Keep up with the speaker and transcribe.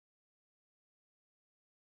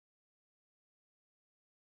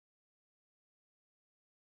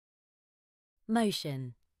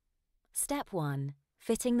Motion. Step 1.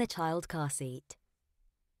 Fitting the child car seat.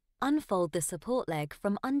 Unfold the support leg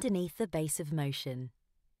from underneath the base of motion.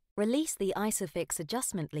 Release the ISOFIX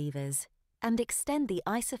adjustment levers and extend the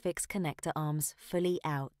ISOFIX connector arms fully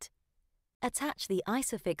out. Attach the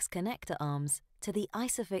ISOFIX connector arms to the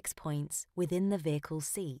ISOFIX points within the vehicle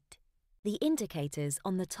seat. The indicators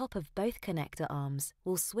on the top of both connector arms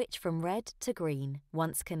will switch from red to green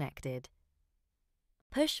once connected.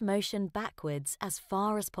 Push motion backwards as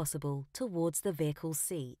far as possible towards the vehicle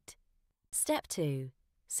seat. Step 2.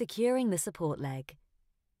 Securing the support leg.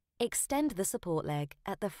 Extend the support leg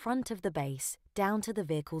at the front of the base down to the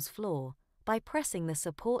vehicle's floor by pressing the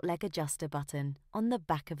support leg adjuster button on the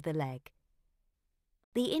back of the leg.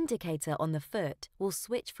 The indicator on the foot will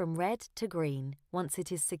switch from red to green once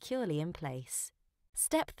it is securely in place.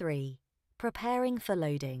 Step 3. Preparing for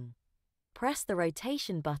loading. Press the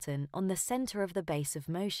rotation button on the center of the base of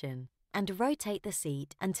motion and rotate the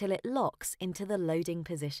seat until it locks into the loading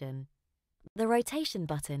position. The rotation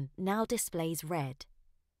button now displays red.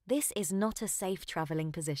 This is not a safe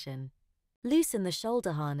traveling position. Loosen the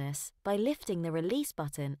shoulder harness by lifting the release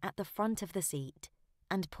button at the front of the seat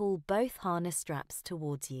and pull both harness straps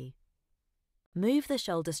towards you. Move the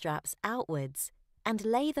shoulder straps outwards and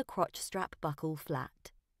lay the crotch strap buckle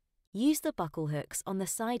flat. Use the buckle hooks on the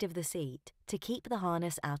side of the seat to keep the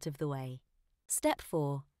harness out of the way. Step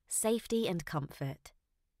 4. Safety and comfort.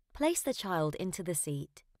 Place the child into the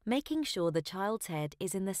seat, making sure the child's head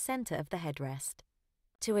is in the center of the headrest.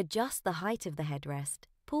 To adjust the height of the headrest,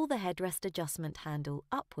 pull the headrest adjustment handle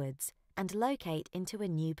upwards and locate into a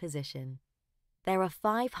new position. There are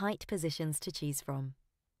 5 height positions to choose from.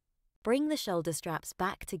 Bring the shoulder straps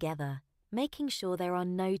back together, making sure there are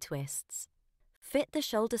no twists. Fit the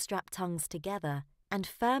shoulder strap tongues together and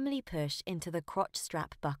firmly push into the crotch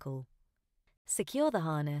strap buckle. Secure the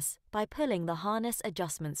harness by pulling the harness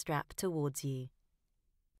adjustment strap towards you.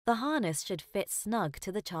 The harness should fit snug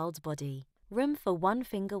to the child's body. Room for 1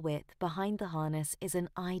 finger width behind the harness is an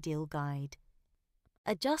ideal guide.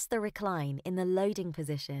 Adjust the recline in the loading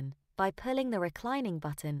position by pulling the reclining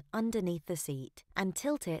button underneath the seat and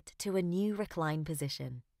tilt it to a new recline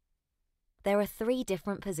position. There are 3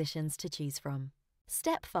 different positions to choose from.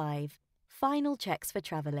 Step 5. Final checks for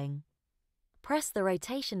traveling. Press the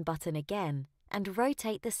rotation button again and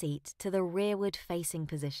rotate the seat to the rearward-facing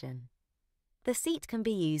position. The seat can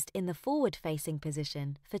be used in the forward-facing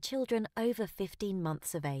position for children over 15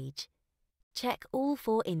 months of age. Check all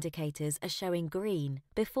 4 indicators are showing green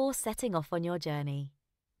before setting off on your journey.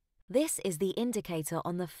 This is the indicator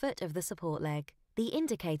on the foot of the support leg, the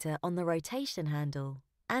indicator on the rotation handle,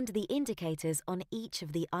 and the indicators on each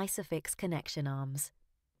of the ISOFIX connection arms.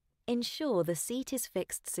 Ensure the seat is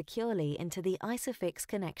fixed securely into the ISOFIX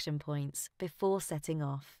connection points before setting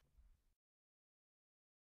off.